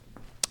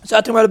So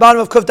at the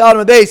bottom of Kuf Dalet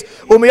and base,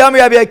 Umiyami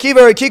Rabbi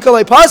Akiva Rikika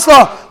le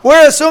Pasla.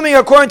 We're assuming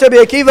according to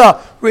Rabbi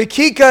Akiva,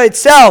 Rikika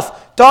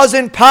itself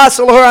doesn't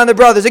passel her on the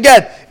brothers.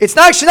 Again, she's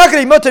not going to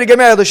be mutter to get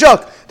married to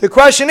Shuk. The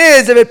question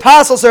is if it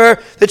passels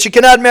her that she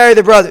cannot marry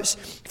the brothers.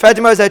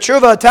 Fatima is that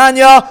Truva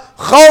Tanya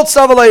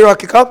Chaltza v'lei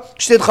Rakika.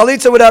 She did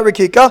Chalitza without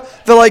Rikika,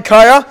 v'lei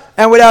Kaya,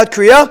 and without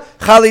Kriya.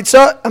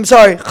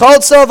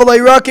 Chaltza v'lei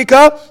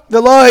Rakika,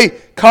 v'lei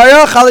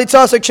Kaya,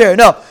 Chalitza Sakcher.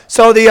 No.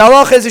 So the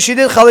halach is that she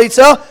did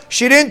Chalitza,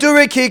 she didn't do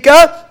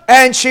Rikika,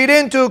 and she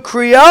didn't do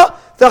Kriya.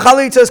 The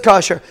Chalitza is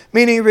kosher.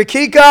 Meaning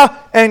Rikika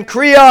and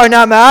Kriya are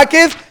not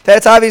ma'akiv.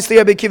 That's obviously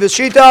a Bekiva's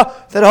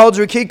Shita that holds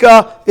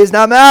Rikika is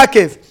not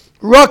ma'akiv.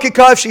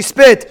 Rakika, if she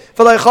spit,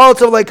 v'lei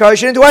Chaltza v'lei Kaya,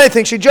 she didn't do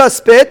anything, she just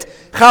spit.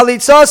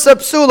 Chalitza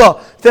sapsula.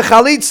 The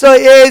Chalitza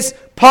is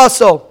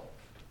pasol.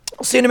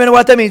 We'll see in a minute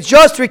what that means.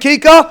 Just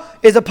Rikika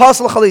is a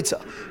pasol Chalitza.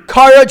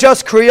 Kara,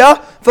 just Kriya.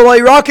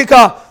 V'lei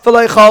Rakika,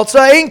 v'lei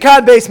Chaltza, ain't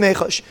kad beis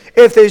mechash.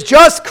 If there's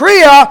just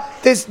Kriya,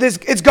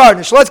 it's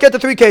garnished. Let's get the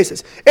three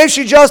cases. If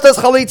she just does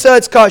Chalitza,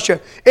 it's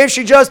kosher. If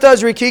she just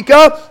does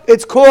Rikika,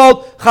 it's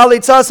called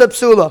Chalitza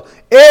sapsula.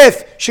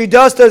 If she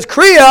just does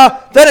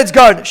Kriya, then it's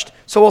garnished.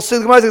 So we'll see.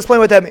 The Gemara explain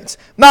what that means.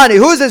 Mani,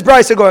 who's this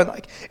brisa going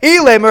like?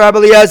 Ilay Rabbi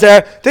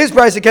Eliezer. This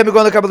brisa can be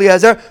going like Rabbi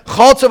Eliezer.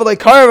 Chaltza v'lei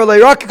kara v'lei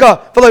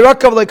rakika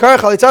v'lei kara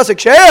chalitza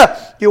sekshera.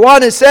 You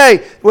want to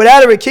say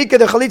without a rikika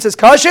the chalitza is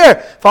kosher?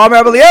 Farmer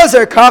Rabbi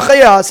Eliezer kacha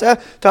yasa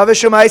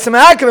tavishu ma'isa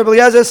ma'akiv. Rabbi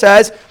Eliezer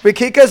says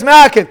rikika is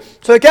ma'akiv.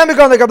 So it can be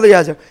going like Rabbi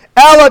Eliezer.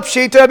 Ela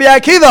pshita Rabbi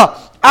Akiva.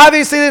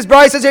 Obviously, this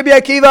brisa says Rabbi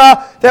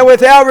Akiva that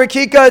without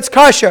rikika it's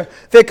kosher.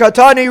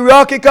 V'katani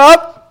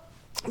rakika.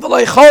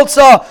 V'lei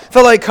chaltza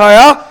v'lei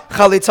kara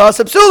chalitza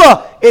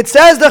psula. It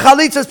says the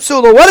chalitza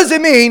psula. What does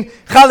it mean?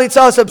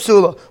 Chalitza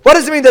psula. What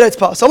does it mean that it's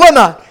possible?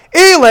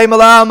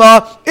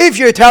 If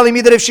you're telling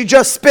me that if she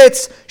just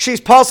spits,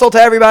 she's possible to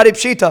everybody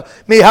pshita.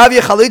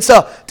 Mihavya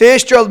chalitza to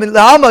Israel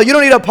milama. You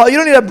don't need a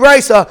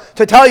brisa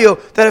to tell you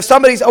that if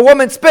a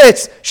woman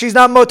spits, she's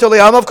not mutter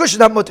liama. Of course she's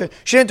not mutter.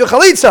 She didn't do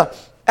chalitza.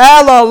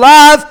 Ela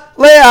lav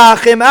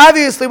leachim.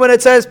 Obviously, when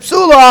it says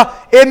psula,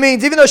 it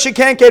means even though she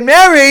can't get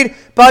married,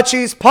 but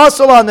she's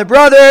puzzle on the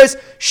brothers.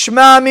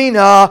 Shma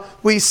mina.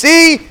 We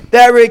see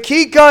that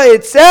Rikika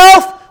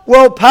itself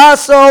will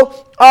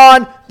puzzle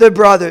on the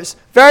brothers.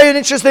 Very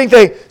interesting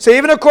thing. So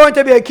even according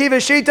to Akiva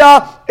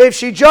Shita, if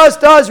she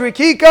just does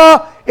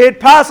Rikika, it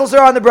puzzles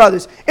her on the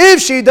brothers.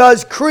 If she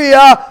does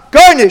Kriya,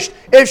 garnished.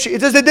 This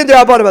is the Din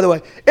D'Rabbanan, by the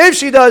way. If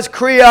she does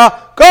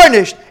Kriya,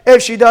 garnished.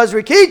 If she does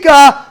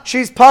Rikika,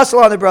 she's puzzle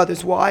on the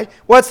brothers. Why?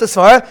 What's the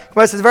svara?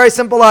 It's very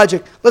simple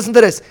logic. Listen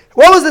to this.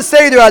 What was the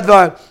Seder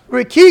Advar?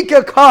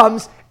 Rikika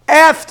comes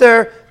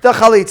after the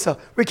Chalitza.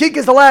 Rikika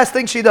is the last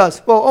thing she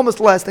does. Well, almost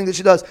the last thing that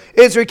she does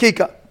is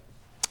Rikika.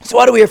 So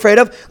what are we afraid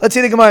of? Let's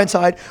see the Gemara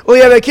inside. We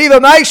have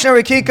Akiva Maishna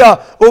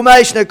Rikika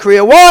Umaishna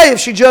Kriya. Why? If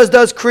she just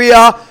does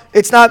Kriya,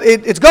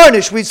 it's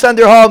garnished. We send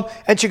her home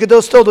and she could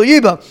still do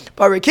Yiba.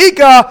 But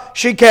Rikika,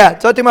 she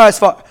can't. So as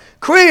far.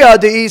 Kriya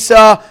de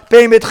Isa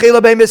bein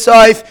mitchila bein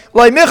misaif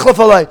like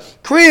michlafalei.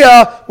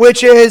 Kriya,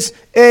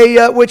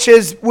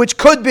 which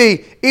could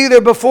be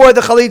either before the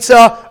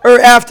chalitza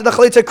or after the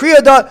chalitza.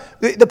 Kriya,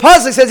 the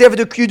pasuk says you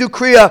do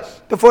kriya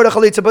before the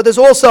chalitza, but there's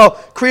also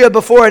kriya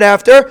before and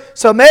after.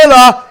 So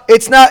mela,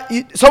 it's not.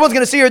 Someone's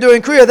going to see her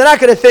doing kriya. They're not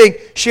going to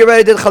think she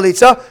already did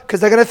chalitza because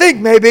they're going to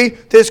think maybe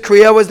this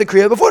kriya was the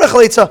kriya before the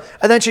chalitza,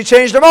 and then she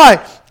changed her mind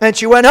and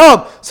she went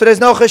home. So there's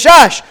no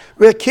chashash.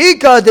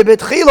 Rikika de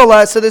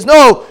betchila, so there's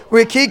no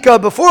rikika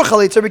before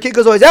chalitza. Rikika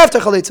is always after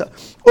chalitza.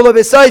 Ula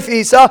b'saif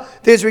isa,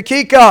 there's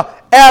rikika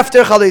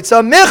after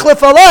chalitza.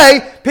 Michlef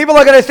alei, people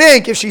are going to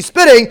think if she's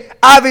spitting,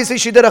 obviously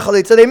she did a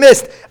chalitza. They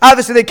missed.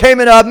 Obviously they came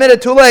in a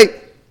minute too late.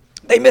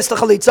 They missed the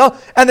chalitza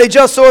and they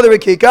just saw the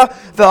rikika.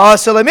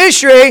 V'asel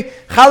mishri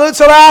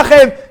chalutza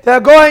la'achim. They're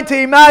going to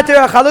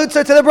imater a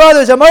chalutza to the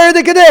brothers.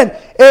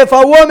 If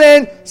a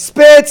woman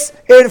spits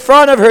in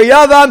front of her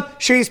yavam,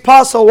 she's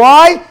pasul.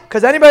 Why?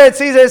 Because anybody that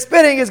sees her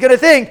spitting is going to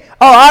think,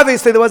 oh,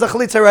 obviously there was a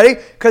chalitza already,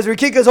 because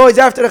rikika is always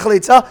after the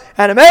chalitza,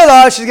 and a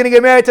mela, she's going to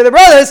get married to the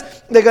brothers.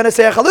 They're going to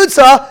say a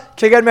chalutza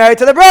to get married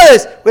to the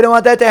brothers. We don't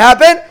want that to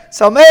happen.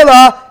 So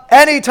mela,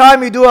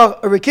 anytime you do a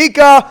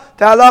rikika,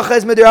 the halacha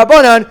is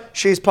midirabanan,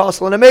 she's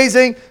pasul. An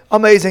amazing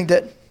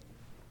din.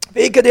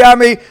 A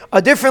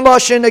different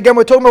lashon. Again,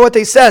 we're talking about what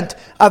they sent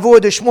Avur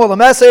Shmuel a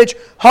message.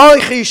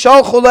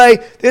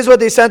 This is what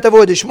they sent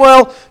Avur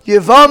Shmuel.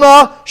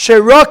 Yevama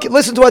Sherak.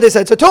 Listen to what they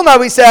said. So till now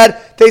we said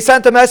they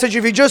sent a message.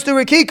 If you just do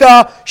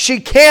Rikika, she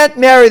can't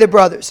marry the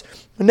brothers.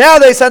 Now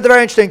they sent a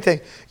very interesting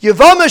thing.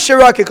 Yevama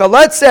Sherakika.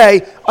 Let's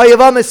say a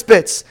Yevama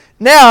spits.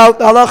 Now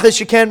the halacha is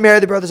she can't marry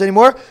the brothers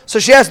anymore, so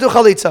she has to do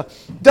chalitza.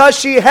 Does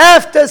she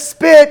have to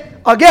spit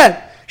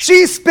again?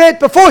 She spit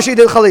before she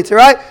did chalitza,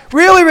 right?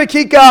 Really,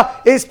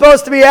 Rikika is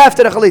supposed to be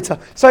after the chalitza.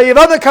 So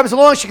Yavam comes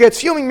along, she gets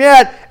fuming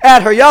mad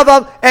at her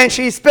Yavam, and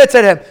she spits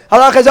at him.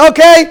 Halach is,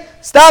 okay,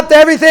 stop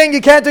everything,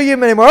 you can't do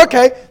Yibam anymore.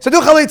 Okay, so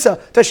do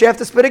chalitza. Does she have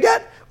to spit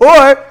again?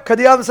 Or, could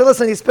the Yavam say,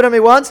 listen, you spit on me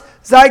once,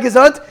 Zai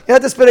Gesund, you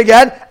have to spit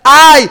again.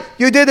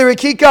 You did the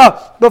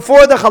Rikika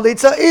before the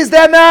chalitza. Is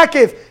that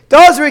ma'akiv?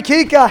 Does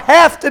Rikika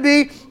have to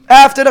be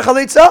after the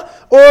Chalitza,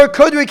 or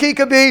could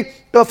Rikika be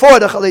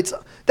before the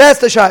Chalitza? That's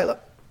the Shaila.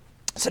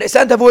 So they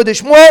sent Avur to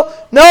Shmuel.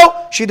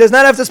 No, she does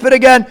not have to spit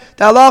again.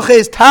 The halacha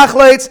is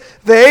tachleitz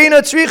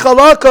ve'eina tzricha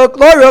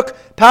laruk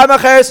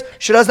pamacheres.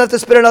 She doesn't have to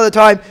spit another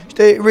time.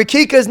 The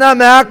Rikika is not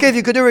ma'akiv.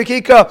 You could do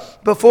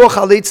Rikika before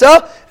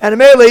Chalitza, and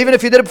immediately, even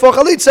if you did it before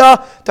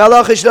Chalitza, the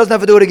halacha she doesn't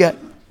have to do it again.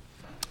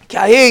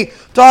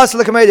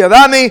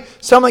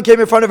 Someone came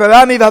in front of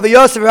Rabbi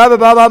Yosef, Rabbi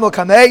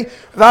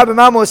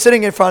Mama was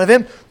sitting in front of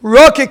him.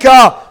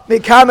 Rokika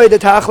mikame the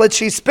tachlit.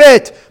 She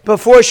spit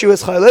before she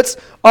was chalitz.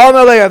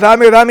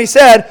 Rabbi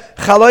said,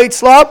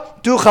 chalitz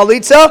do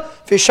chalitza,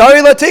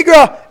 v'shari la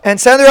tigra, and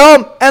send her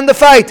home, and the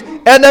fight,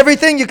 and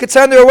everything. You could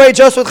send her away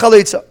just with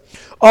chalitza.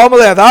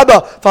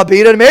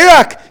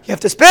 You have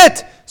to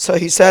spit. So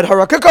he said,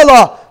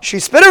 Harakakala, she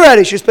spit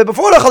already. She spit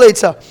before the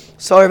chalitza.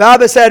 So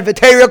Rabbi said, big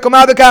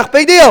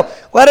deal.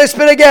 Let her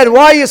spit again.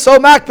 Why are you so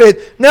makpid?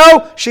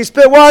 No, she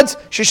spit once.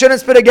 She shouldn't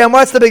spit again.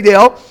 What's the big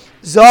deal?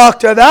 Zok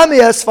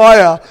Ravami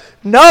Asfara.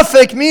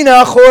 Nafik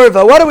mina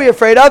chorva. What are we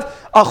afraid of?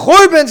 A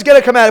chorban's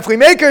going to come out. If we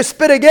make her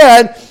spit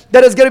again,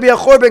 then it's going to be a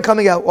chorban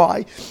coming out.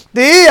 Why?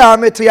 If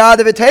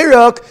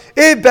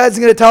Bed's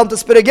going to tell him to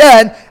spit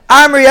again,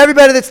 Amri,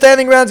 everybody that's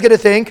standing around is going to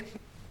think,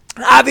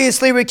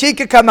 obviously,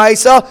 Rikika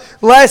Kamaisa,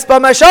 less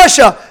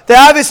Bamashasha.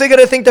 They're obviously going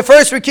to think the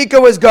first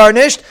Rikika was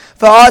garnished.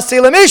 And what's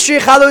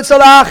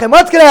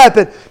going to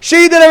happen?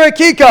 She did a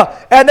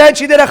Rikika, and then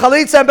she did a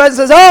Chalitza, and Ben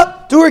says,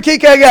 do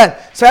Rikika again.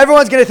 So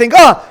everyone's going to think,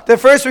 the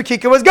first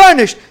Rikika was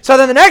garnished. So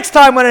then the next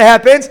time when it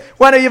happens,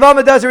 when a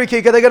Yevama does a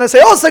Rikika, they're going to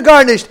say, also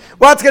garnished.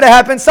 What's going to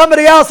happen?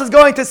 Somebody else is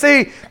going to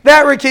see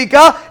that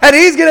Rikika, and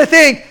he's going to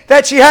think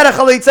that she had a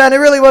Chalitza, and it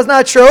really was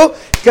not true.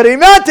 So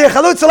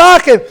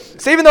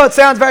even though it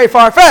sounds very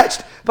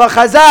far-fetched, but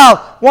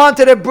Chazal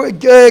wanted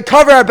to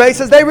cover our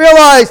bases, they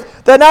realized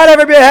that not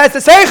everybody has the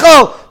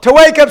seichel to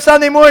wake up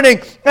Sunday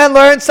morning and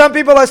learn. Some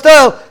people are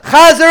still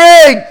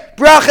chazering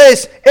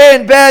brachas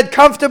in bed,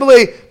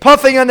 comfortably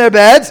puffing on their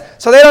beds,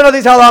 so they don't know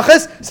these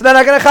halachas, so they're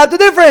not going to have the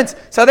difference.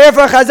 So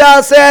therefore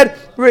Chazal said,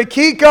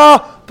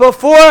 Rikika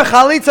before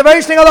chalitza, very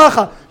interesting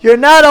halacha. You're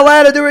not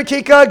allowed to do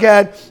Rikika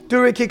again. Do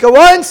Rikika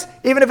once,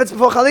 even if it's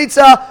before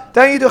Chalitza,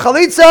 then you do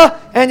Chalitza,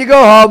 and you go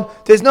home.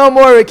 There's no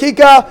more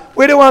Rikika.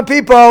 We don't want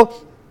people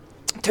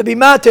to be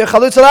matir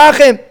Chalitza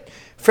Lachim.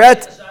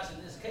 Fret.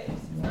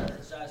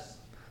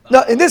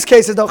 No, in this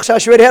case, it's no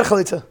Chashash. You already had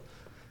Chalitza.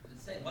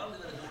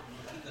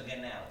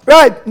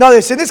 Right. No, in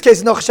this case,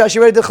 it's no Chashash.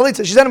 You already did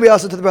Chalitza. She's going to be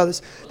also to the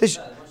brothers.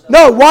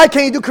 No, why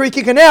can't you do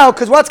Rikika now?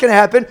 Because what's going to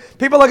happen?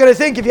 People are going to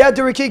think if you had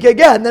to Rikika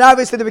again, then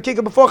obviously the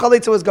Rikika before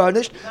Chalitza was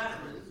garnished.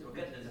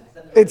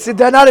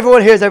 Not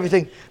everyone hears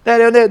everything.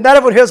 Not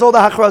everyone hears all the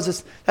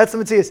hachrazas. That's the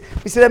Matthias.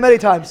 We see that many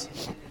times.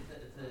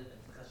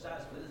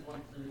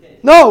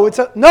 No.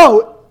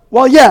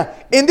 Well, yeah.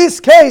 In this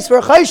case, we're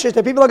chayshish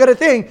that people are going to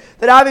think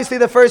that obviously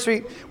the first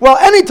well,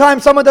 anytime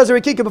someone does a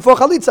rikika before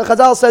chalitza,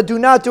 Chazal said, do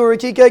not do a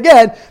rikika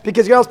again,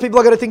 because else people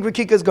are going to think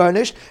rikika is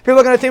garnished. People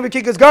are going to think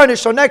rikika is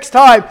garnished. So next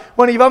time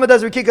when a Yevama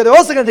does rikika, they're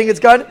also going to think it's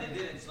garnished.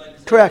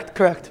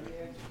 Correct.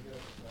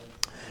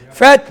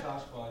 Fred.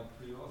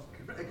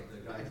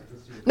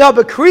 No,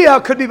 but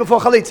Kriya could be before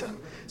Chalitza.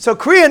 So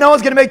Kriya, no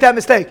one's going to make that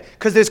mistake,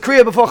 because there's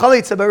Kriya before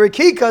Chalitza. But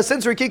Rikika,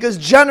 since Rikika is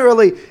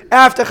generally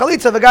after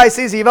Chalitza, if a guy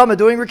sees Yevama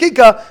doing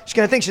Rikika, she's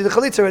going to think she's a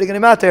Chalitza already, going to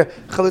matter.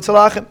 Chalitza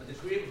Lachim. But the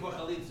Kriya before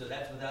Chalitza,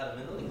 that's without a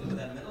middle? You do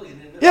without a middle? You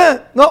didn't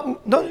Yeah, no,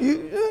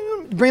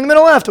 you bring the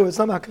middle afterwards,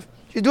 not Makav.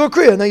 You do a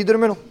Kriya, and then you do the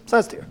middle. So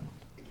that's there.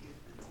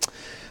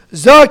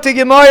 Zok to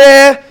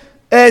Gemara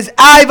as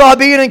Aiva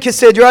being in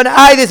Kisidron.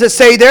 Either is a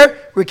Seder,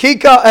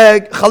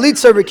 Rikika,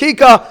 Chalitza,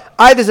 Rikika.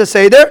 Either is a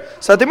Seder.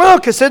 So the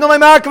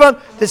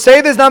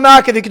Seder is not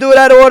Makav. You can do it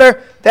out of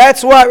order.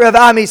 That's what Rav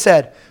Ami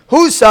said.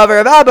 Who saw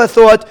Rav Abba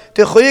thought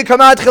he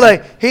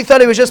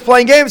thought he was just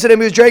playing games with him.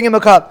 He was drinking him a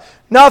cup.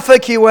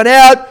 Nafik, he went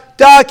out.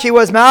 Dak, he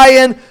was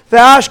Ma'ayin.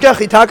 V'ashkach,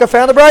 he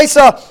found the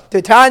Brisa.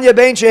 Titania,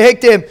 Bein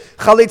Shehiktim,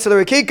 Chalitza the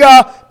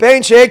Rikika.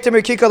 Bein Shehiktim,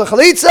 Rikika the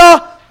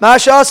Chalitza.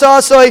 Masha Asa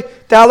Asoi.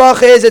 The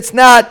halacha is it's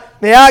not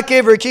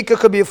Me'akiv. Rikika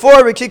could be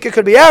before, Rikika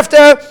could be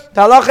after.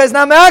 The halacha is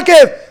not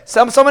Me'akiv.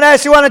 Someone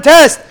asks you on a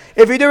test,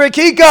 if you do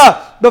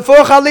Rikika before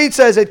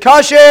Chalitza, is it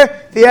kosher?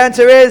 The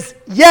answer is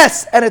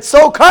yes. And it's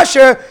so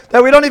kosher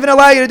that we don't even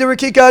allow you to do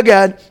Rikika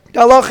again.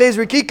 The halacha is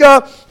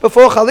Rikika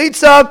before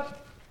Chalitza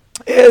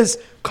is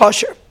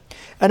kosher.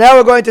 And now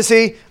we're going to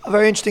see a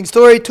very interesting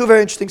story, two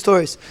very interesting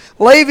stories.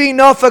 Levi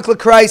Nofak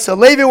L'Kraisa.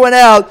 Levi went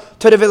out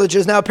to the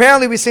villages. Now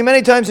apparently we see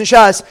many times in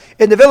Shas,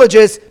 in the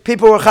villages,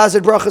 people were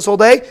chazed brachas all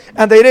day,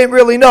 and they didn't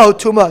really know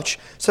too much.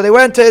 So he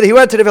went to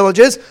the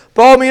villages.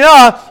 Ba'al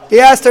Minah, they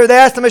asked him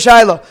a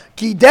shayla.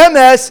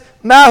 Gidemes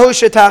mahu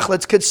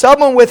shetachlitz. Could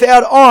someone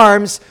without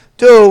arms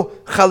do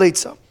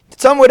chalitza?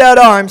 Could someone without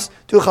arms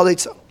do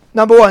chalitza?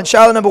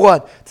 Shayla number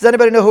one. Does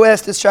anybody know who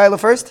asked this shayla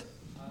first?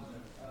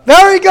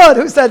 Very good.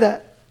 Who said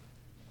that?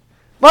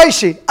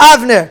 Maishi,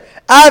 Avner.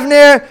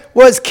 Avner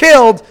was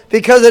killed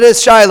because of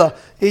this Shaila.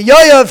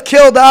 Yoav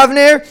killed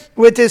Avner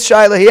with this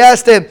Shaila. He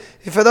asked him,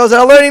 for those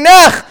that are learning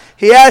Nach,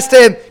 he asked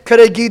him, could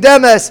a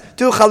Gidemes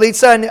do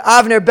Chalitza, and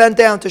Avner bent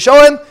down to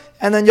show him,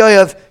 and then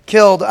Yoav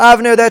killed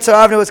Avner. That's how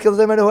Avner was killed. Does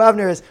anybody know who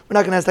Avner is? We're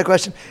not going to ask that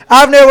question.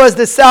 Avner was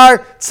the Sar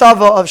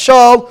Tzava of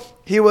Shaul.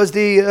 He was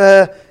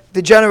the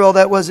general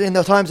that was in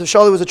the times of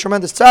Shaul. He was a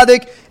tremendous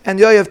tzaddik, and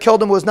Yoav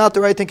killed him was not the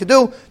right thing to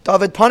do.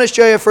 David punished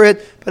Yoav for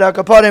it, but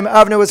Akapadim,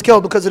 Avner was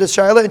killed because of this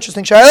Shaila.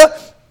 Interesting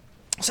Shaila.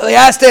 So they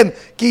asked him,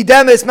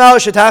 Gidemis Mao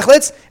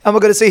Shetachlitz, and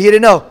we're going to see he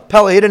didn't know.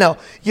 Pella, he didn't know.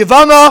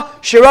 Yevama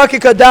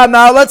Shirakika Da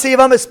Mao. Let's say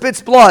Yevama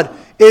spits blood.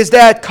 Is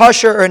that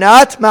kosher or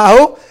not?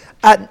 Mahu.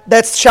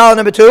 That's Shala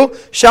number 2.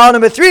 Shala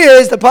number 3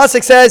 is, the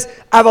pasuk says,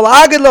 Aval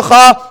Agid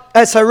L'cha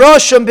Es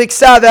Haroshim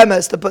Biksav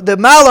Emes. The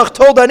Malach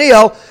told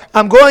Daniel,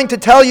 I'm going to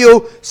tell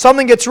you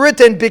something that's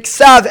written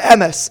Biksav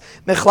Emes.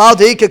 Mechlal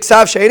Deik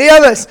Biksav Sheini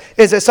Emes.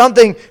 Is there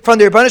something from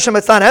the Rebbeinu Shem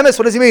that's not Emes?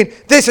 What does he mean?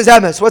 This is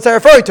Emes. What's that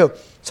referring to?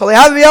 So they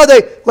have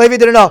Yalde. Levi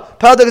didn't know.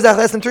 Pelda Gazach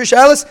less than 3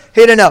 shalas.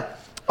 He didn't know.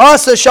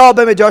 Also, Shal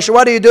Ben Joshua.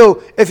 What do you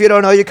do if you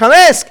don't know? You come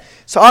ask.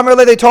 So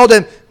Amarle, they told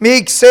him,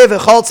 Mig Sev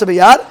Echaltza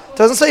B'yad.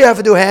 Doesn't say you have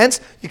to do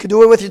hands. You can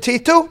do it with your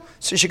teeth too.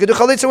 So she could do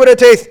chalitza with her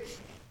teeth.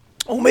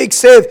 Umik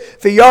Sev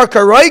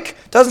V'yarka Reik.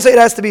 Doesn't say it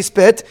has to be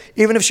spit.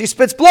 Even if she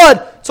spits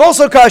blood, it's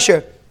also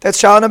kosher. That's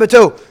Shala number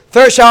 2.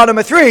 Third Shala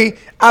number 3.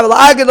 Aval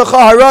Agid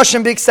L'cha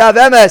Harashim B'Ksav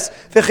Emes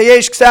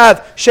V'Chayesh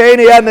Ksav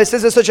Sheini Emes.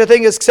 Is there such a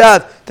thing as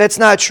Ksav? That's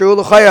not true.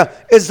 L'chaya,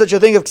 is there such a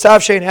thing of Ksav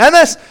Sheini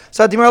Emes?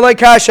 So Dimar like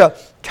Kasha.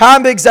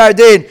 Kam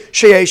B'Gzardin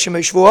Sheyeshim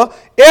Shvua.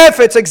 If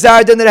it's a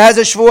Gzardin that has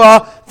a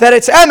Shvua, then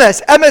it's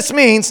Emes. Emes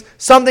means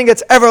something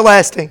that's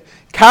everlasting.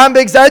 Kam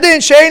B'Gzardin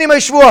Sheini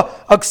Shvua.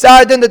 A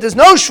Gzardin that there's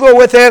no Shvua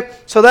with it,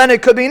 so then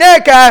it could be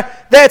Nekar.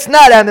 That's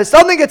not Emes.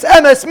 Something that's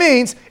Emes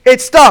means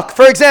it's stuck.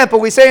 For example,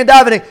 we say in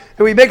davening,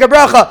 we make a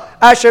bracha,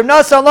 Asher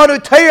Nasan Lanu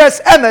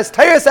Teiras Emes.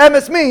 Teiras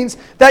Emes means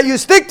that you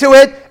stick to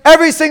it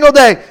every single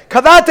day.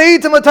 Kavata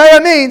Itim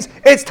L'Teira means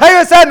it's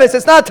Teiras Emes.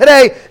 It's not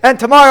today and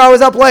tomorrow I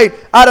was up late.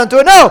 I don't do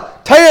it. No.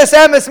 Teiras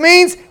Emes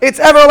means it's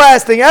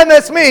everlasting.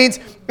 Emes means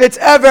it's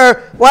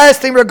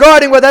everlasting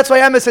regarding what, that's why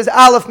Emes is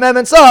Aleph, Mem,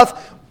 and Saf.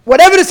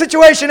 Whatever the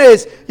situation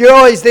is, you're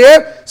always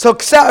there. So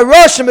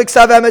Roshim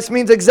B'Ksav Emes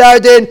means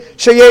Exardin,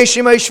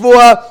 Sheyeshim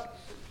Shvua.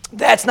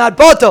 That's not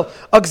batal.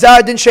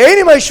 Exardin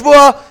Sheini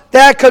Shvua.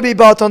 That could be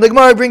batal. The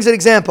Gemara brings an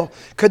example.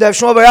 Could have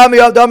Shmuel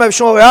Barami of Dam have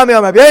Shmuel Barami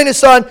of Rabbeinu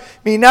son.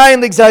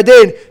 Minayin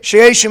Exardin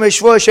Sheyeshim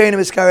Shvua Sheini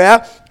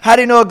Miskareh. How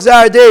do you know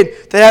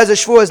Exardin that has a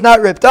shvua is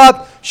not ripped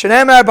up?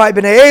 Shenemar by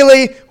Bnei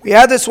Eli. We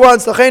had this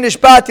once. L'chein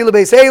Ishbati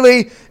L'beis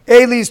Eli.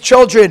 Eli's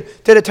children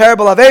did a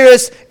terrible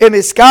averis. Im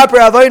iskaper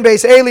avoin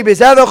beis Eli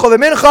bezevach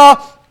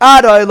uvemincha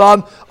ad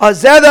olam. A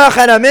zevach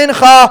and a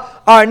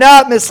mincha are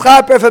not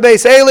mischaper for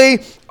beis Eli.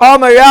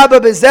 Amar Rabba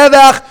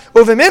bezevach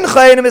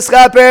uvemincha in a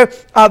mischaper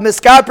of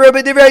mischaper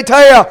b'divrei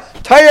Torah.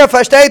 Torah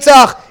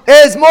fashteitzach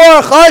is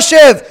more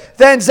chashiv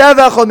than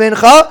zevach or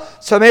mincha.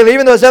 So maybe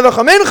even though zevach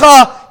or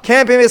mincha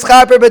can't be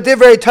mischaper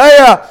b'divrei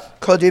Torah,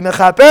 could be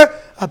mischaper.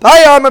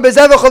 Abaya amar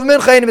bezevach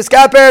uvemincha in a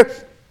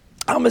mischaper.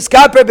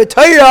 Miskaper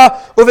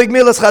b'Torah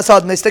uv'gmilas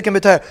chasadim. They stick in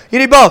b'Torah. You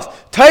need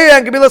both. Torah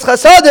and gmilas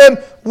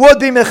chasadim would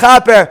be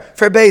mechaper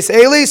for Beis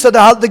Eli. So the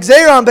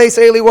gzeira on Beis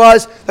Eli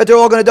was that they're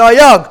all going to die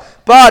young.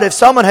 But if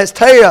someone has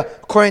Torah,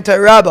 according to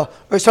Rabbah,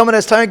 or someone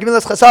has Torah and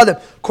gmilas chasadim,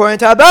 according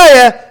to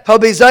Abaya, he'll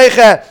be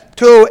zeicher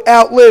to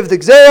outlive the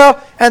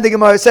gzeira. And the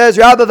Gemara says,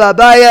 Rabbah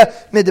v'Abaya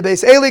mid the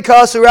Beis Eli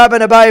kasu. Rabbah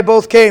and Abaya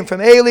both came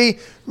from Eli.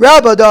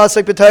 Rabbah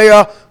dasik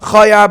b'Torah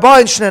chayar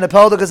ba'in shnen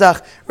apel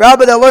gazach.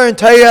 Rabbah that learned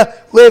Torah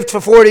lived for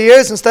 40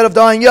 years instead of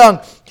dying young.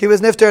 He was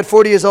nifter at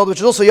 40 years old, which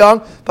is also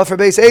young, but for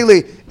Beis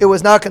Eli, it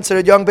was not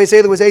considered young. Beis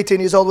Eli was 18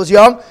 years old, was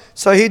young,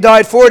 so he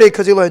died 40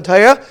 because he learned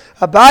Torah.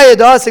 Abaya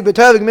dasik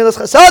b'Torah v'gmilas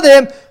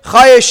chasadim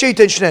chayar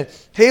shitin shnen.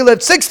 He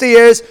lived 60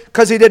 years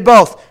because he did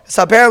both.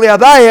 So apparently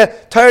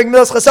Abaya, Torah and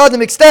gmilas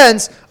chasadim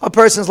extends a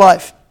person's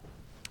life.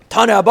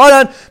 Tana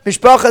Abadan,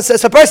 Mishpacha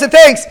says, a person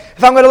thinks,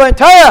 if I'm going to learn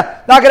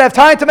Torah, not going to have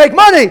time to make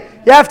money.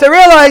 You have to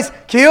realize,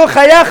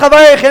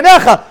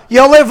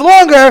 you'll live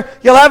longer,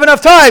 you'll have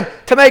enough time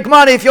to make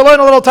money if you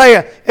learn a little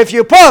Torah. If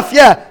you puff,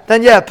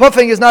 then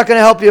puffing is not going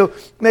to help you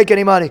make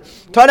any money.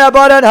 Tana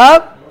Abadan,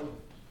 huh?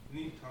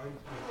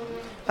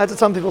 That's what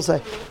some people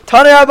say.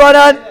 Tana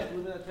Abadan.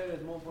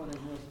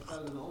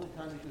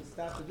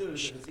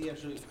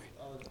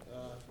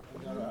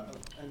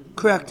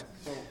 Correct.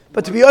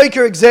 But to be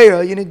oiker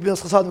gzeira, you need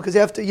gemilas chasadim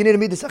because you need to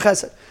meet this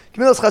chesed.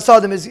 Gemilas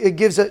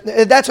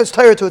chasadim that's what's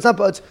Torah to. It's not,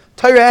 but it's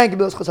Torah and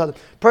gemilas chasadim.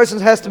 Person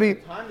has to be.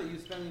 The time that you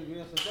spend in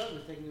gemilas chasadim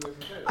is taking away from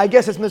Torah. I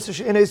guess it's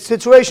mitzvah in a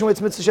situation where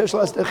it's mitzvah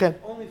shalas dechem.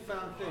 Only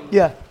found thing.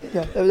 Yeah,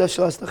 that's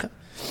shalas dechem.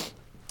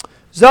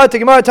 Zot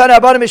Gemara Tana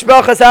Abadim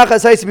Mishpachas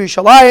Achas Heisim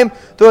Yushalayim.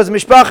 There was a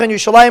Mishpach in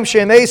Yushalayim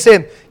Shem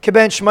Eisim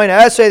Keben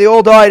Shemaina Esrei. They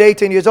all died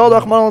 18 years old.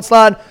 Achman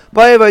al-Tzlan.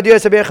 Bayev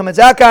Adiyas Abiyachem and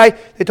Zakai.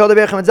 They told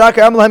Abiyachem and Zakai,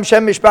 Amlahem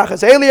Shem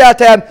Mishpachas Eli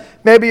Atem.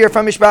 Maybe you're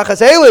from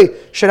Mishpachas Eli.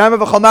 Shanam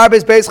v'Chalmar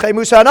Beis Beis Chay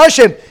Musa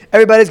Anashim.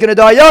 Everybody's going to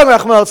die young.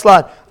 Achman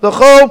al-Tzlan.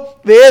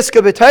 L'chol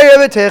v'Yiska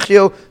b'Torah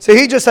v'Techyu. So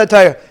he just said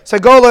Torah. So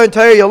go learn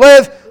Torah, you'll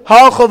live. They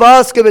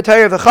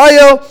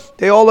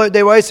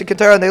were Isaac and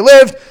Terah and they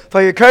lived.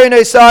 They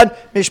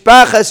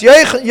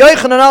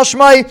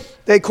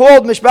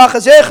called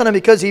Mishpachas Yechanan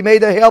because he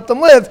helped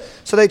them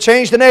live. So they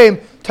changed the name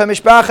to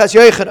Mishpachas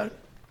Yechanan.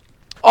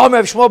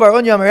 Omer Shmuel Bar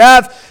Unya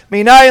Merav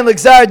Minayin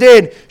L'Gzar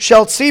Din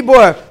Shel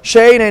Tzibur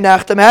She'ein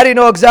Nachtam. How do you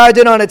know Gzar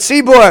Din on a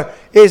Tzibur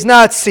is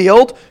not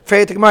sealed?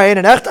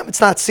 It's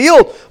not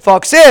sealed.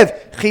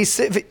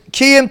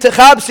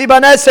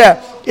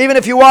 Even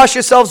if you wash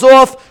yourselves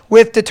off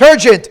with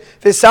detergent,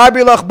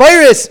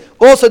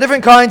 also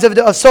different kinds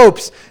of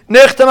soaps.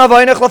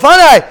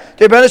 The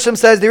Rebbe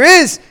says there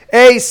is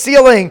a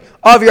sealing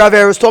of your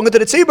Averus talking to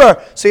the Tzibur.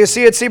 So you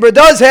see, a Tzibur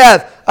does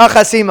have a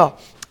Chasima.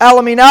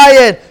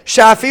 Alaminayin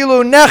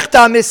shafilu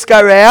nechta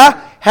miskarea.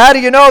 How do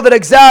you know that a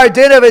gzar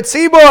din of a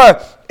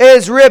tzibur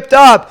is ripped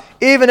up,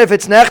 even if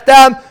it's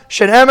nechtam?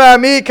 Shenemar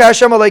mi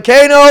kashem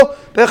alekeinu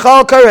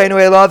b'chal kareinu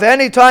elav.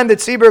 Anytime that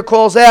tzibur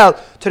calls out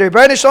to the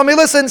Rebbeinu Shalom, he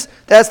listens.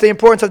 That's the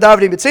importance of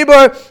davening with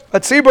tzibur. A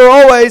tzibur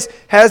always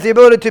has the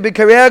ability to be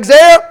karei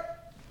gzer.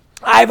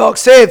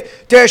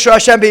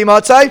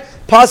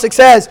 Pasuk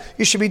says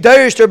you should be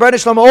darish to Rebbeinu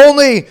Shalom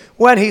only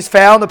when he's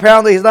found.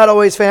 Apparently he's not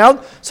always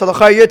found. So the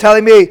Chai, you're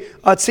telling me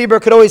a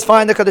tzibur could always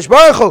find the Kadosh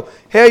Baruch Hu.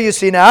 Here you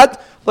see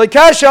not. A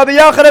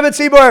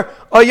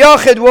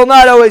yachid will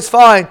not always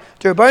find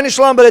the Rebbeinu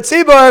Shalom, but a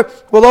tzibur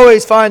will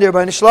always find the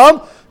Rebbeinu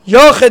Shalom.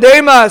 Yachid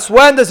emas.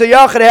 When does a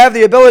yachid have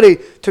the ability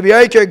to be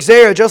aiker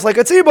gzeira just like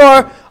a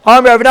tzibur?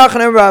 Am Rav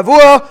Nachman and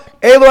Ravua.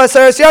 Elo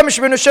aseres yamim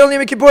shebenu shel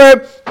yom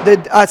kippurim. The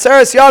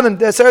aseres yamim,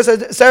 the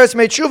aseres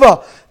made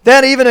tshuva.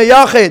 Then even a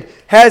yachid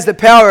has the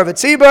power of a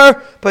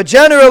tzibur, but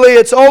generally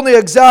it's only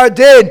a gzar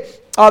din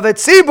of a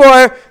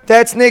tzibur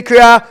that's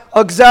nikra.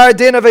 A gzar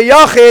din of a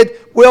yachid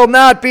will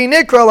not be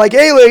nikra, like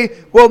Eli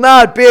will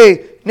not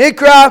be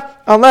nikra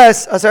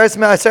unless aseres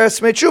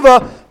made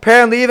tshuva.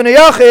 Apparently even a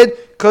yachid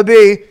could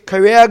be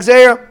karei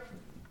gzeira.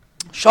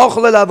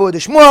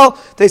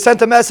 They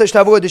sent a message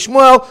to Avud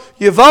Shmuel.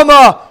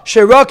 Yevama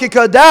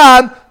sherakika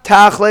dam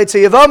tachlet. So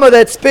Yevama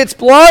that spits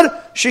blood,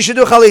 she should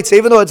do chalitza.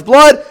 Even though it's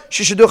blood,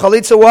 she should do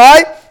chalitza.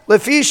 Why?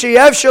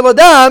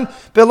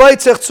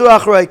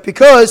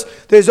 Because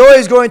there's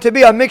always going to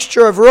be a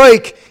mixture of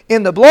roik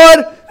in the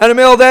blood, and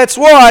that's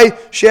why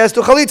she has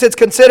to chalitza. It's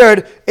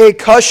considered a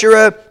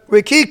kosher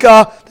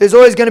rikika. There's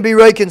always going to be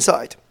roik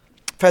inside.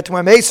 This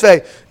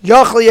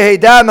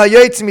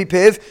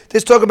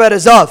talk about a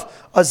zav.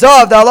 A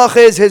zav, the halach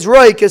is his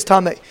roik is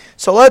tamei.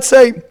 So let's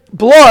say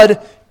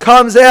blood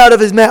comes out of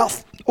his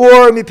mouth,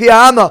 or mipia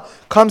ama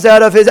comes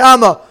out of his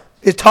ama.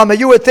 Is tamei?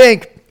 You would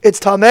think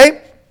it's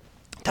tamei.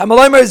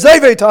 Tamalaimer is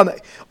zayvei tamei.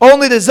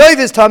 Only the zayv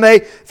is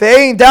tamei.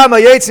 Ve'ein dama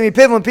yaitz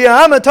mipiv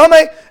mipia ama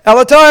tamei.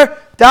 Elatar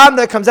dam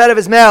that comes out of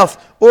his mouth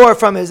or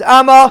from his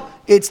ama.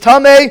 It's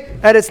tamei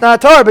and it's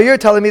not tar, but you're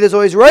telling me there's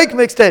always roik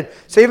mixed in.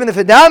 So even if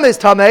a dam is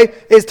tamei,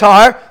 is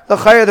tar, the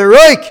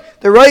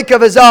roik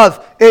of a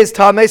zav is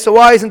tamei. So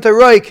why isn't the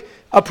roik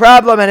a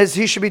problem and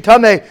he should be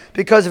tamei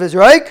because of his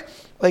roik?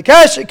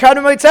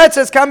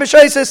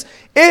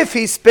 If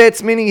he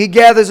spits, meaning he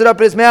gathers it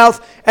up in his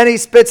mouth and he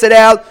spits it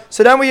out,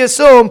 so then we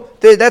assume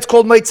that's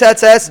called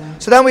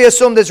moitzetzes. So then we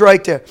assume there's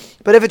roik there.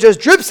 But if it just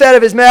drips out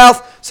of his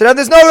mouth, so then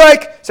there's no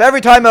roik. So every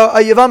time a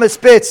Yevama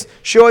spits,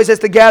 she always has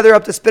to gather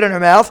up the spit in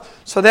her mouth.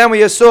 So then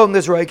we assume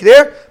there's roik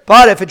there.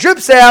 But if it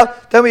drips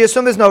out, then we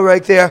assume there's no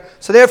roik there.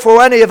 So therefore,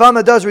 when a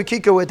Yevama does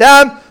rikika with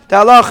dam, the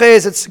halach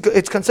is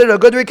it's considered a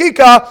good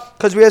rikika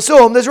because we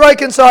assume there's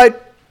roik inside.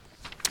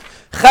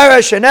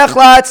 Cheresh and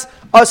echlatz.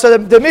 So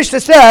the Mishnah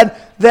said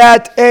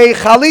that the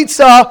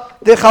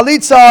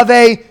chalitza of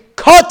a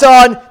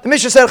katan, the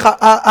Mishnah said a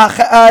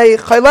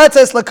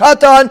chaletzes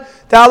lekatan,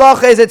 the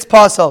halach is it's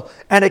pasal,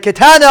 and a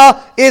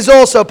ketana is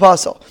also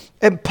pasal.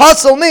 And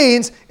pasal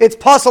means it's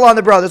pasal on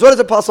the brothers. What does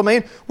a pasal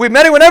mean?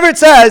 Whenever it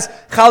says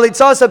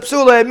chalitza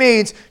sapsula, it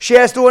means she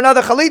has to do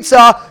another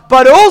chalitza,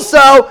 but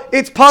also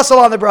it's pasal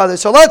on the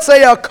brothers. So let's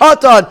say a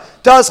katan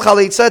does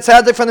chalitza. It's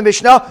had it from the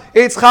Mishnah.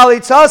 It's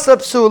chalitza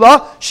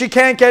sapsula. She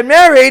can't get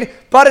married,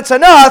 but it's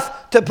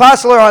enough to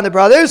pasal her on the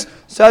brothers.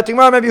 So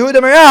Tingmar Rabbi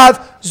Yehuda Merav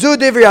Zu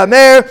Divri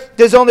Amer.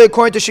 There's only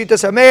according to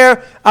Shitas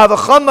Amer.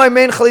 Avacham my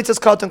main chalitzas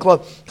katan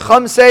club.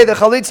 Chum say the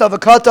chalitza of a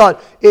katan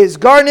is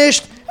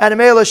garnished, and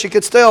Amela she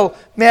could still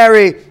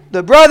marry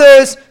the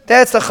brothers.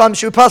 That's the chum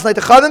shu pasal like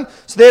the chavim.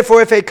 So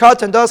therefore, if a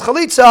katan does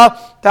chalitza,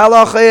 the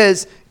halacha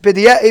is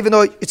even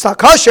though it's not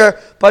kosher,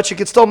 but she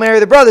could still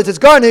marry the brothers. It's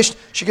garnished.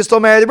 She could still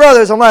marry the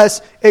brothers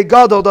unless a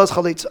gadol does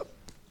chalitza.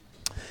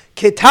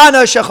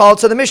 Ketana shechal.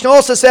 So the Mishnah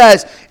also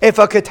says if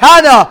a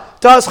ketana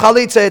does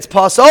chalitza, it's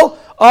pasal.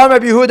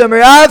 Rabbi Yehuda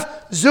Merav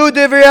Zu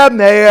Divrei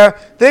Meir.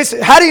 This.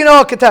 How do you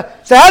know a ketana?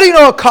 So how do you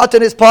know a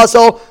katan is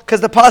pasal?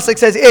 Because the pasuk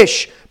says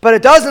ish, but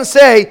it doesn't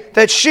say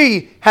that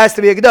she has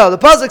to be a gadol. The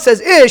pasuk says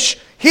ish.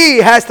 He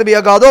has to be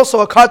a gadol, so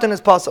a katan is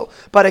pasal.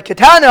 But a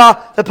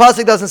ketana, the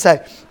pasuk doesn't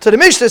say. So the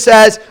Mishnah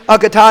says a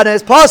ketana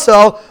is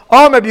pasal.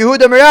 Rabbi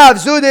Yehuda Merav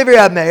Zu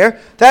Divrei Meir.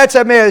 That's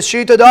a Meir.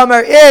 Shita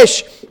Damer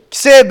ish.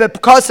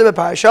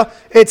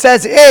 It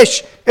says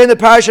ish in the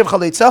parish of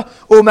chalitza.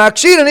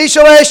 U'makshid and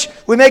isha ish.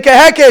 We make a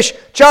hekesh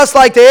just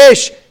like the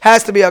ish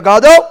has to be a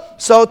gadol.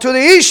 So to the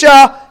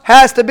isha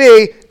has to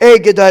be a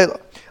gedolah.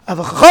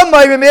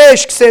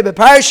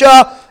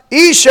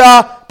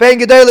 Isha ben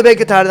gedolah ben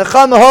ketana. The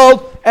chum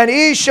hold and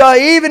isha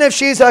even if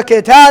she's a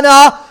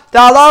ketana, the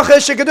halacha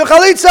is she can do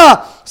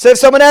chalitza. So if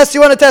someone asks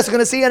you on a test, we're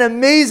going to see an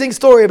amazing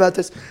story about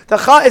this.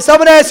 If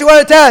someone asks you on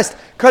a test,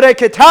 could a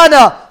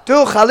ketana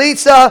do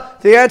chalitza?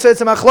 The answer is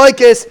a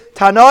machloikis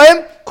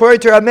tanoim. According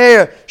to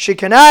Rameir, she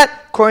cannot.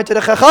 According to the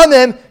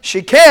chachamim,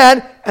 she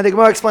can. And the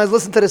Gemara explains,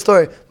 listen to the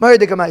story. Mari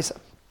de Gamaisa.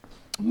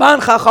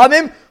 Man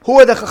chachamim, who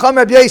are the chacham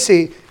Rabbi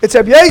Yosi? It's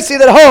Rabbi Yosi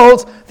that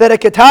holds that a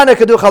ketana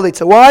could do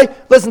chalitza. Why?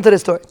 Listen to the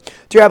story.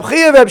 Do Rabbi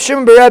Chia and Rabbi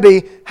Shimon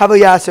Rabbi have a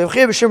yasser? Rabbi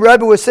Chia and Shimon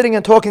Rabbi were sitting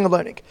and talking and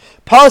learning.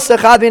 Pasach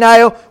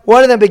Adinayo,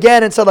 one of them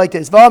began and said like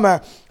this: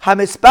 V'amar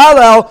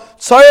hamispalel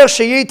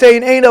tzarich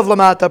sheyitein ein of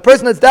lamata. A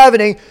person that's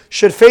davening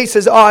should face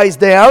his eyes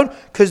down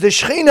because the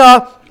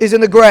Shechina is in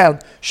the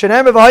ground.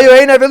 Shenem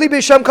v'hayu ein aveli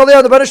b'sham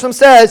kalei. The Rebbeinu Shalom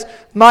says,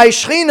 my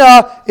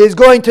Shechina is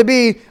going to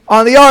be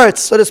on the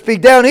arts, so to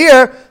speak, down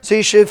here. So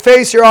you should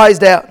face your eyes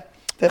down.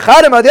 The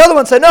Chadim, the other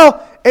one, said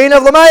no. Ein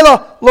of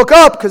Lamaila, look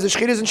up, because the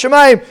Shechina is in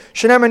Shemayim.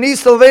 Shenemer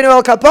Nistel Veinu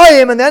El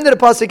Kapayim, and the end of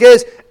the pasuk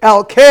is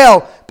El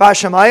Kael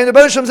B'Shemayim. The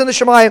Rebbeinu Shalom's in the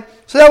Shemayim.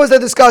 So that was the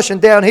discussion,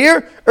 down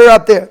here or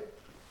up there.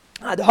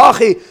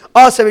 Adhachi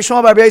Asa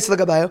B'Shmuel Bar B'Yesi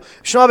L'Gabayu.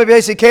 B'Shmuel Bar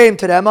B'Yesi came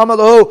to them.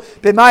 Amalahu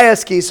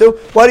B'Mayas Kisu.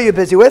 What are you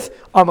busy with?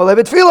 Amalahu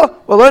B'Tfilah.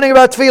 We're learning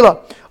about Tfilah.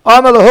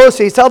 Amalahu.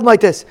 So he told them like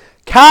this.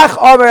 Kach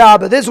Amar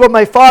Abba. This is what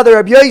my father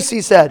Rabbi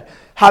Yosi said.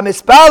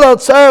 Hamispalel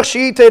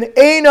tzarich shitin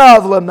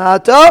einav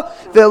lamata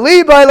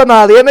v'libay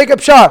lamali. Make a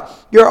pshar.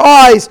 Your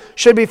eyes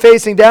should be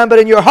facing down, but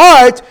in your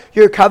heart,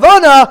 your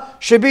kavana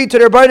should be to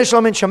the Rebbeinu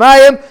Shalom in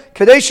Shemayim.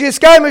 Kadeshi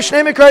Yiskayim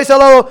Shnei Mikrais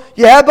Halalu.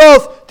 You have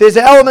both. There's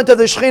an element of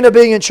the Shechina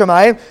being in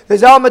Shemayim.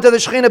 There's an element of the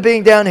Shechina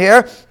being down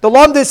here. The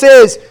lumdis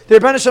is the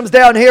Rebbeinu Shalom's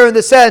down here in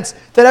the sense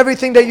that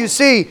everything that you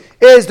see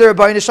is the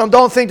Rebbeinu Shalom.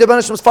 Don't think the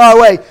Rebbeinu Shalom's far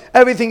away.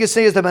 Everything you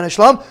see is the Rebbeinu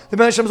Shalom. The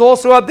Rebbeinu Shalom's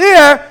also up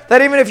there.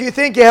 That even if you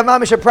think you have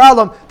mamish a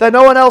problem that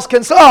no one else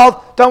can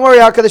solve, don't worry.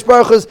 HaKadosh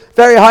Baruch Hu is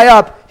very high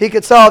up. He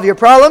could solve your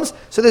problems.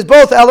 So there's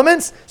both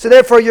elements. So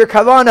therefore your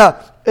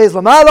kavana is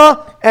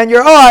lamala and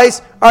your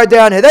eyes are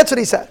down here. That's what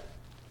he said.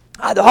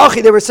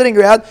 They were sitting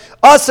around.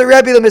 Asa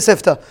Rebbe the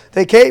Misifta.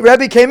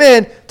 Rebbe came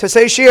in to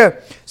say shir.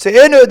 So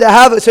in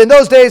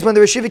those days when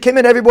the Reshiva came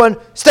in, everyone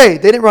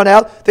stayed. They didn't run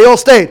out. They all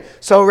stayed.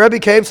 So Rebbe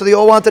came, so they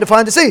all wanted to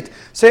find a seat.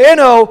 So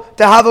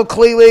to have a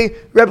klili,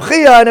 Reb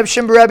Chia and Reb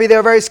Shimba Rebbe, they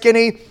were very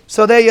skinny.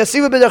 So they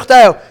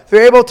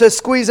were able to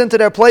squeeze into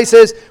their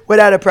places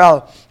without a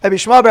problem. Rabbi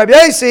Shmuel Rabbi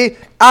Yosi,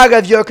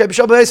 Agav Yok, Rabbi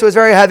Shmuel Rabbi Yosi was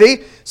very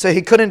heavy, so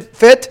he couldn't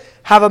fit.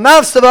 Have a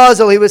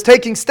mavstavazel, he was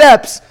taking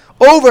steps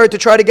over to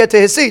try to get to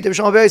his seat. Rabbi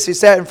Shmuel Rabbi Yosi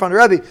sat in front of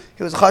Rebbe.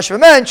 He was a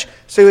chashuv mensch,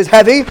 so he was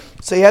heavy,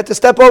 so he had to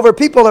step over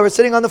people that were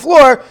sitting on the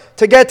floor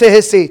to get to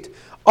his seat.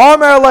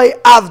 Amar lei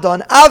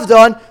Avdon.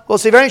 Avdon, we'll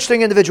see, very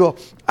interesting individual.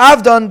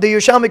 Avdon, the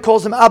Yerushalmi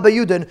calls him Abba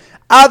Yudin.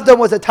 Avdon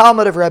was a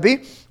Talmud of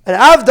Rebbe, and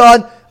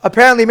Avdon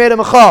apparently made a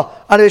mechal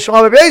on the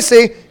Shmuel Bar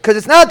B'Yesi because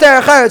it's not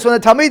derech eretz when the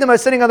Talmidim are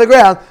sitting on the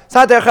ground. It's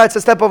not derech eretz to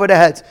step over their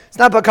heads. It's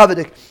not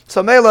bakavadik.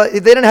 So Mela, they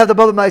didn't have the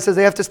bubba meises.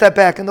 They have to step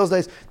back. In those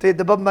days, the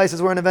bubba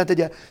meises weren't invented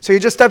yet. So he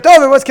just stepped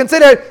over. It was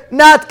considered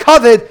not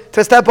covered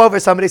to step over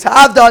somebody. So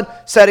Avdon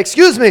said,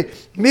 "Excuse me,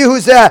 mi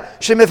huzeh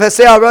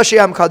shemifasei al Rashi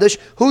Am Kaddish?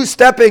 Who's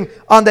stepping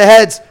on the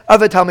heads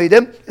of a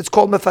Talmidim? It's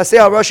called mifasei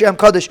al Rashi Am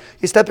Kaddish.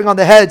 He's stepping on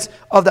the heads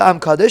of the Am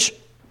Kaddish."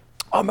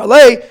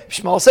 Amalei,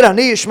 Shmuel said,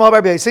 "Ani Shmuel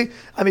Bar B'Yesi,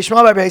 Ami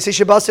Shmuel Bar B'Yesi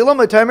Shabasi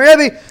Lomei Torah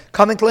Rebbe,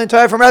 coming to learn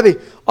Torah from Rebbe."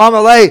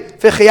 Amalei,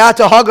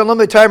 V'chiyata Hagan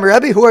Lomei Torah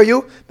Rebbe. Who are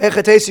you?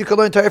 Mechates, you can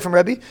learn Torah from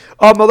Rebbe.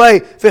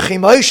 Amalei,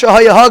 V'chimaisha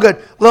Haya Hagan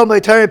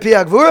Lomei Torah Pi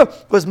Agvura.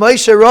 Was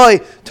Moshe Roy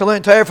to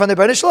learn Torah from the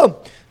Rebbeinu Shalom?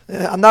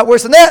 I'm not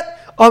worse than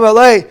that.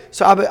 Amalei,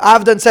 so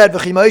Avdan said,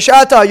 "V'chimaisha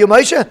Ata, are you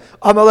Moshe?"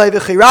 Amalei,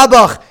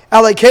 V'chirabach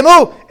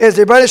Elikimu, is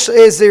the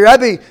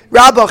Rebbe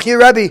Rabach, you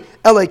Rebbe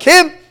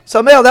Elikim?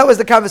 So Mel, that was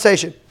the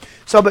conversation.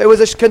 So but it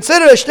was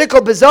considered a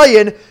shtickle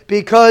bezayin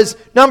because,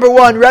 number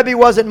one, Rebbe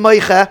wasn't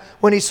meicha.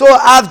 When he saw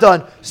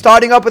Avdon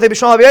starting up with Rabbi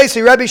Shmuel Bar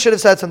B'Yesi, Rebbe should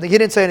have said something. He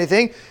didn't say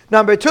anything.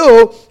 Number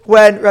two,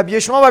 when Rabbi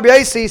Shmuel Bar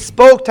B'Yesi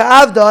spoke to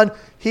Avdon,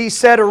 he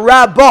said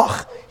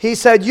Rabbach. He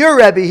said your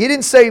Rebbe. He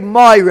didn't say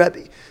my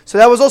Rebbe. So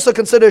that was also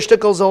considered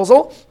shtickle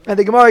zolzol. And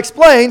the Gemara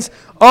explains,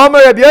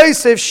 Amar Rabbi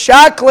Yosef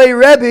Shaklei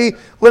Rebbe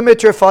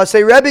limitrfa.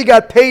 Say Rebbe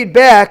got paid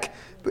back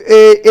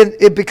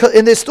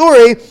in this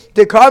story.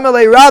 The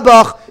Karmelei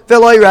Rabbach.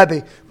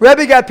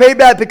 Rebbe got paid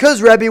back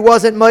because Rebbe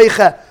wasn't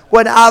meicha.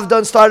 When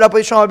Avdon started up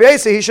with Shmuel Bar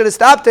B'Yesi, he should have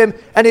stopped him,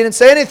 and he didn't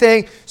say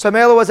anything. So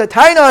Mela was a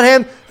tain on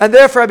him, and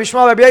therefore Rabbi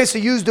Shmuel Bar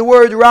B'Yesi used the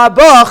word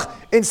Rabbach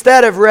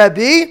instead of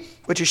Rebbe,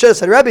 which he should have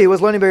said Rebbe. He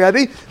was learning by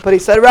Rebbe, but he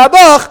said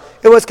Rabbach.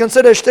 It was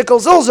considered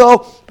shtickle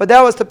zilzo, but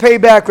that was to pay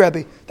back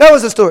Rebbe. That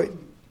was the story.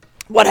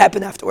 What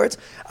happened afterwards?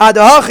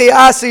 Yevami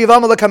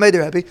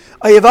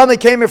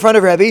came in front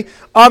of Rebbe.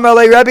 Amar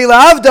le Rebbe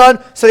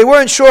la'avdan. So they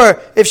weren't sure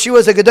if she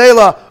was a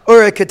gedela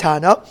or a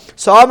ketana.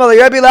 So Amar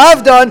le Rebbe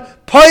la'avdan.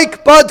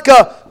 Poik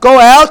badka. Go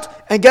out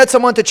and get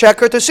someone to check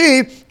her to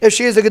see if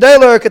she is a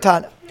gedela or a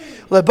ketana.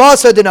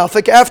 Lebasa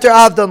dinafik. After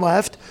Avdan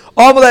left,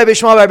 Amar Rabbi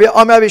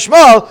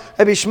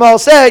Shmuel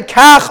said,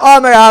 Kach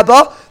Amar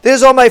Abba. This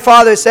is what my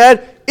father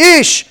said.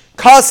 Ish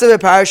kasav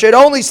parasha. It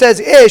only says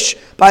ish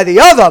by the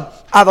Yavam.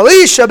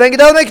 Avalisha ben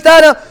gedela ben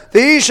ketana. The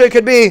isha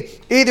could be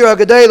either a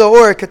gedela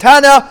or a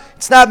ketana.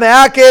 It's not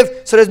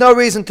me'akiv, so there's no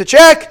reason to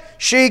check.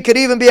 She could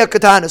even be a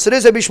ketana. So this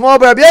is Rabbi Shmuel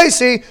bar Rabbi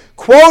Yosi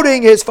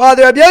quoting his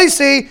father Rabbi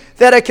Yosi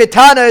that a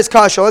ketana is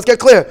kasha. Let's get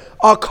clear.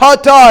 A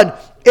katan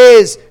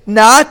is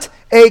not.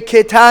 A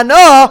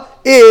ketana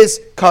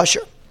is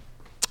kosher.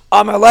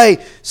 Amalei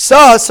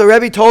sa. So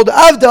Rebbe told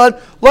Avdan,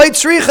 light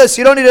tzrichas.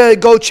 You don't need to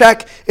go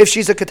check if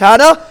she's a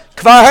ketana.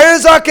 Kvar her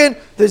zaken.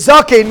 The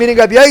zaken, meaning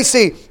Rabbi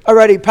Yosi,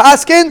 already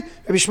paskin.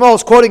 Rabbi Shmuel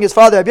is quoting his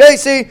father Rabbi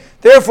Yosi.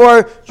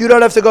 Therefore, you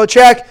don't have to go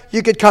check.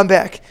 You could come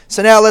back.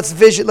 So now let's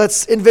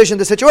envision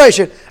the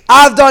situation.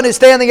 Avdan is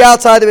standing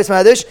outside the Beis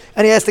Medrash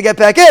and he has to get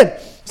back in.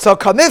 So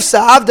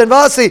kamifsa Avdan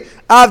Vasi.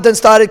 Avdan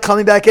started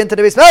coming back into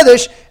the Beis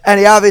Medrash, and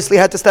he obviously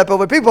had to step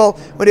over people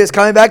when he was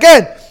coming back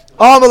in.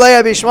 Someone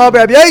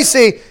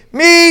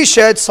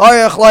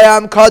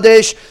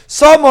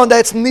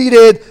that's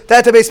needed,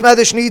 that the Beis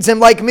Medrash needs him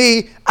like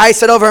me. I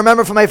said over,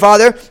 remember from my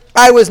father,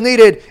 I was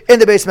needed in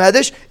the Beis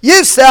Medrash.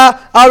 Yivsa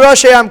al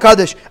Rashi Am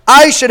Kaddish.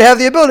 I should have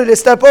the ability to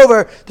step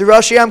over the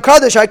Rashi Am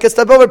Kaddish. I could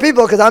step over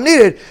people because I'm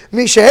needed.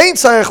 Misha ain't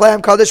Sarech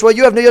Layam Kaddish. Well,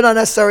 you're not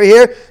necessary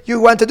here.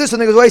 You went to do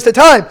something, it was a waste of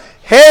time.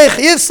 Hey,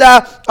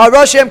 Yivsa al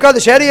Rashi Am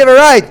Kaddish. How do you have a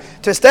right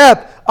to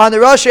step on the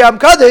Rashi Am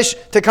Kaddish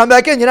to come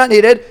back in? You're not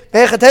needed.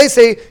 You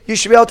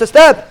should be able to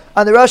step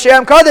on the Rashi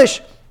Am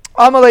Kaddish.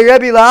 Amalei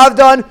Rebbe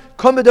la'avdan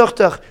kum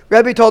b'duchtach.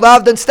 Rebbe told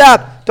Avdan,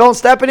 stop. Don't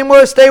step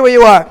anymore. Stay where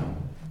you are.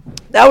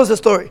 That was the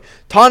story.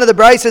 Tana the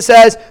Brisa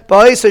says,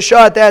 Ba'isa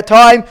Shah at that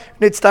time,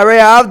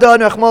 Nitztareya Avdan,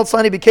 Rachmal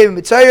Tzani became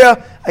a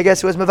Mitzayra. I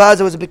guess it was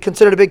Mavaza, was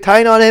considered a big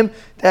tain on him,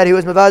 that he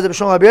was Mavaza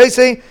B'Shon Rabbi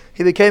Yosi.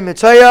 He became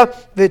Mitzayra.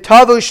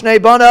 V'tavu Shnei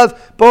Banav,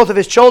 both of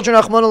his children,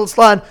 Rachman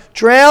al-Islan,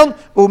 drowned.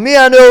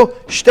 U'mianu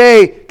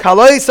Shtei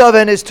Kaloisav,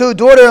 and his two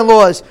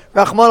daughter-in-laws,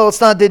 Rachman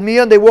al-Islan, did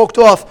miyan. They walked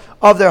off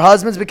of their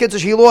husbands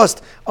because he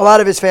lost a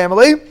lot of his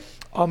family.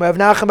 Amar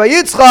Nachman bar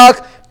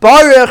Yitzchak,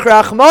 Baruch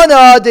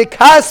Rachmana de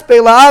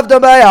Kaspe la'avda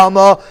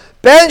ba'alma.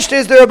 Benched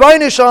is the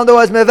Rabbeinu Shalom that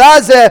was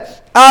Mevazeh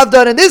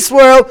Avdan in this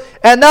world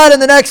and not in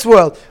the next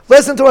world.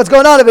 Listen to what's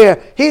going on over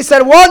here. He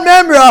said one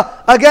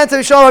memra against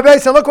the Shalom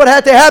Rabbeinu, and look what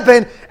had to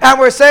happen. And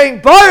we're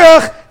saying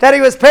Baruch that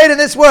he was paid in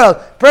this world.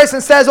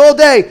 Person says all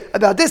day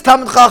about this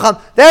Talmud Chacham,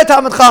 that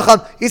Talmud Chacham.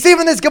 You see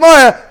from this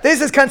Gemara,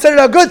 this is considered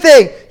a good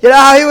thing. You know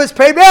how he was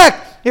paid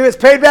back? He was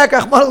paid back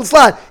Rachman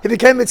al-Islan. He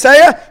became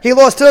Mitzayah. He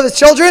lost two of his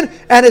children,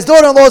 and his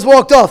daughter-in-laws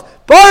walked off.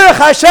 Baruch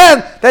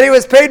Hashem that he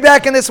was paid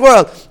back in this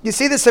world. You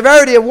see the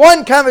severity of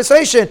one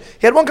conversation.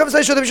 He had one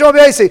conversation with Rabbi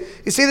Yosi.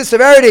 You see the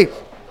severity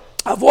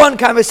of one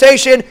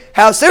conversation,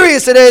 how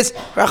serious it is.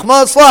 Rachman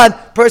al-Islan,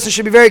 person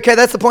should be very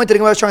careful. That's the point that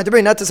I was trying to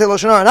bring. Not to say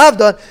Lashon Hara and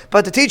Avdan,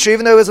 but to teach you,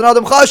 even though it was an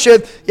Adam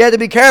Chashiv, you had to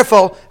be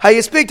careful how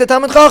you speak to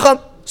Talmud Chacham.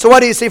 So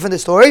what do you see from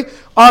this story?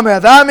 Amar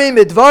Avami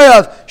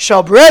midvarav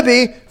shal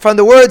Brevi, from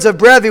the words of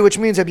Brevi, which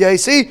means Rabbi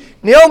Yosi,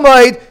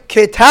 Nilmaid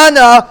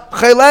ketana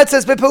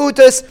chaletzes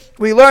bepeutas.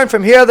 We learn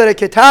from here that a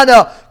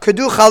ketana could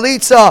do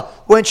chalitza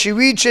when she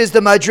reaches the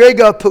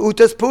madrega of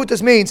peutas.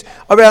 Peutas means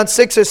around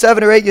 6 or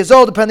 7 or 8 years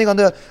old, depending on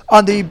the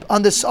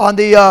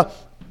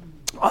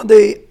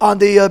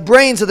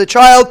brains of the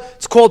child.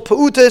 It's called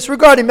peutas.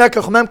 Regarding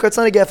Mekach Memka, it's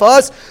not a get for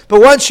us.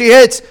 But once she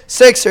hits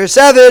 6 or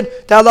 7, the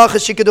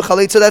halacha she could do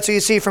chalitza. That's what you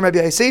see from Rabbi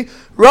Yosi.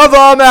 Rava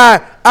Amar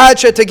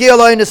Acha Tagia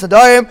Einas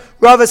Nadarim.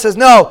 Rava says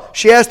no,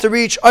 she has to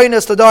reach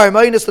Einas Nadarim.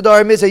 Einas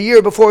Nadarim is a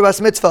year before Bas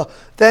Mitzvah.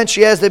 Then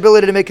she has the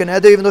ability to make a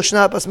neder, even though she's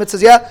not Bas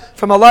Mitzvah yet.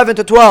 From 11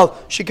 to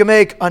 12, she can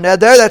make a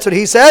neder. That's what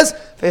he says.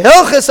 In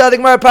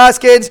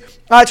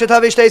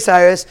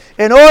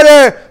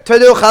order to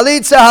do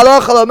chalitza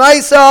halacha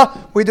l'maisa,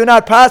 we do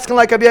not paskin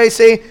like Rabbi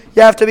Yosi.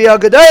 You have to be a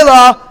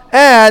gedela,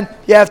 and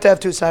you have to have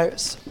 2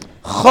 sayers.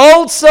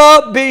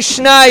 Cholza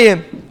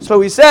b'shnayim. So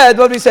we said,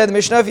 what we said in the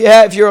Mishnah,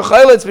 if you're a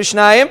chayla, it's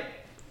b'shnayim,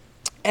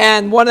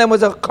 and one of them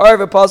was a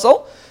carve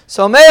puzzle.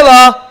 So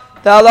Mela,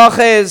 the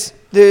halacha is,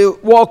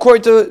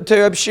 according to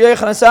Rabbi Sheikh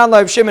and Hasan,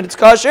 Rabbi Shimon, it's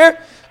kasher.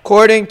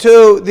 According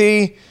to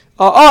the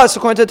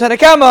according to the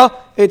Tanakama,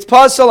 it's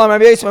puzzle.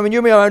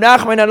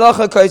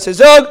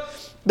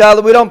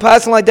 We don't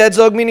pass like that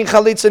zog, meaning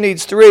chalitza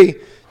needs 3.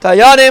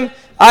 Tayanim,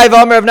 I've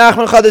Amar of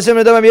Nachman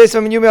Chadazim Nadam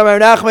Yisam and Yumi Amar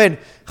Nachman.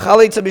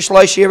 Chalitza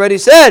b'shloish, he already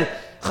said.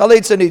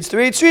 Chalitza needs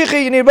 3.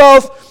 Tzrichi, you need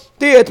both.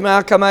 Diet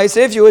ma'akamais,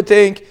 if you would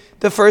think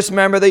the first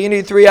member that you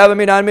need 3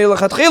 avaminan mi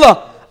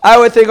l'chatchila. I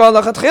would think on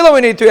l'chatchila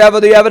we need 3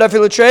 avad, the avad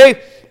afilu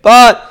trei.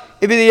 But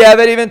if the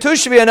avad, even 2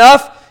 should be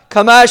enough.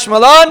 Kamash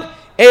malan,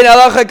 ein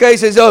halacha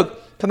kaisa zog.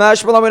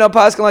 Kamash malan, we don't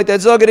pass like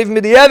that zog, and even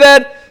with the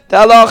avad, the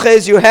halacha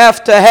is you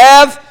have to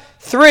have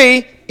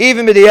 3,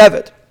 even with the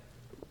avad.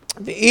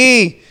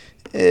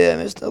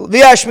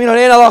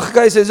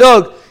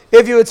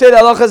 If you would say the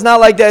halacha is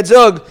not like that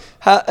zug,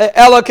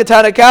 ela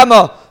katana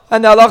kama,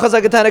 and the halacha is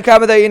like katana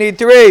kama that you need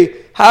 3.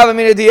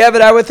 Havamina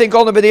di'evet, I would think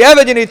only by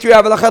di'evet you need 3.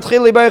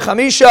 Avalachatchili by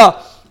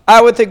chamisha, I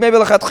would think maybe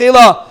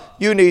lachatchila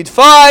you need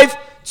 5.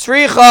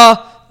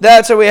 Tzricha,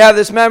 that's why we have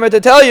this memory to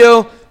tell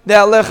you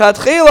that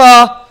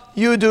lachatchila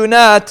you do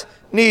not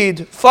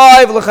need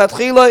 5.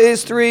 Lachatchila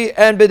is 3,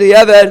 and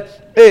b'di'evet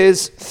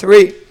is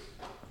 3.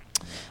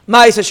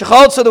 Ma'isa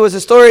shechaltza, there was a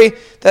story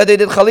that they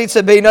did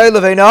chalitza beinay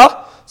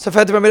leveina. If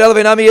they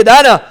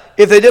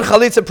did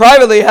chalitza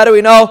privately, how do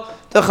we know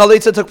the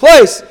chalitza took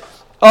place?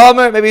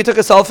 Maybe he took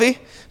a selfie.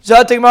 The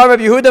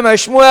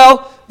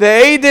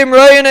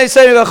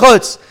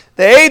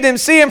Eidim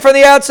see him from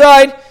the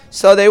outside,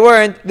 so they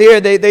weren't there.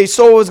 They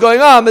saw what was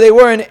going on, but they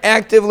weren't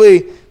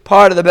actively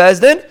part of the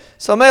Bezdin.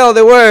 So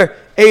they were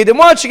Eidim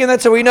watching, and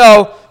that's how we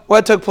know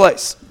what took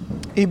place.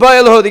 So we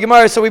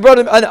brought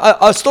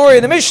a story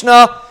in the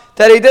Mishnah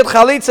that he did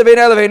chalitza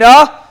beinay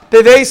leveina.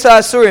 So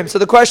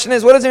the question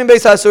is, what does it mean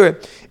Beis Hasurim?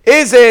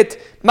 Is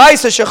it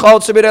Ma'isa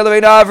Shechaltza b'nei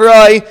leveina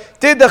avrei?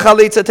 Did the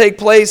chalitza take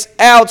place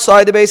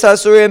outside the Beis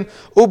Hasurim?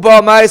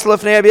 Uba Ma'isa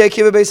lefnei Rabbi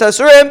Akiva Beis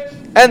Hasurim,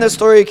 and the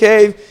story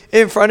came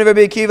in front of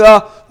Rabbi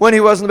Akiva when he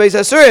was in the Beis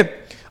Hasurim.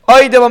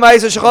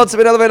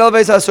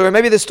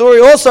 Maybe the story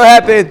also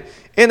happened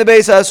in the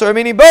Beis Hasurim,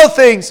 meaning both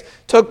things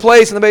took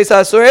place in the Beis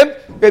Hasurim.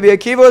 Rabbi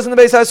Akiva was in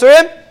the Beis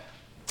Hasurim,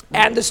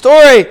 and the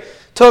story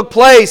took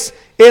place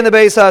in the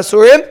Beis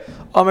Hasurim.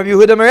 Both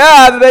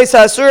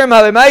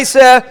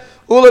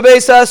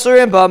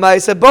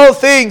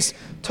things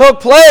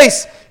took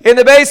place in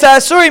the Beis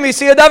Hasurim. You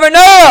see a davar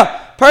noah.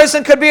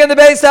 Person could be in the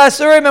Beis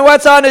Hasurim, and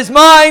what's on his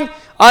mind?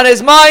 On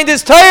his mind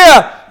is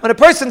Torah. When a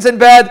person's in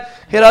bed,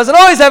 he doesn't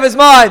always have his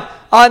mind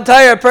on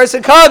Torah. A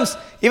person comes,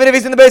 even if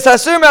he's in the Beis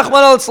Hasurim,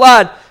 Rachmana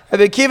litzlan.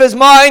 Rabbi Akiva's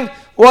mind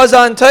was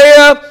on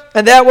Torah,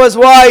 and that was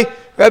why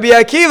Rabbi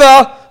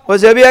Akiva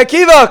was Rabbi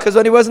Akiva, because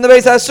when he was in the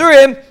Beis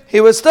Hasurim,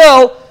 he was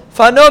still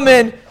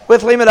fanomen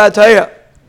with Limud HaTorah.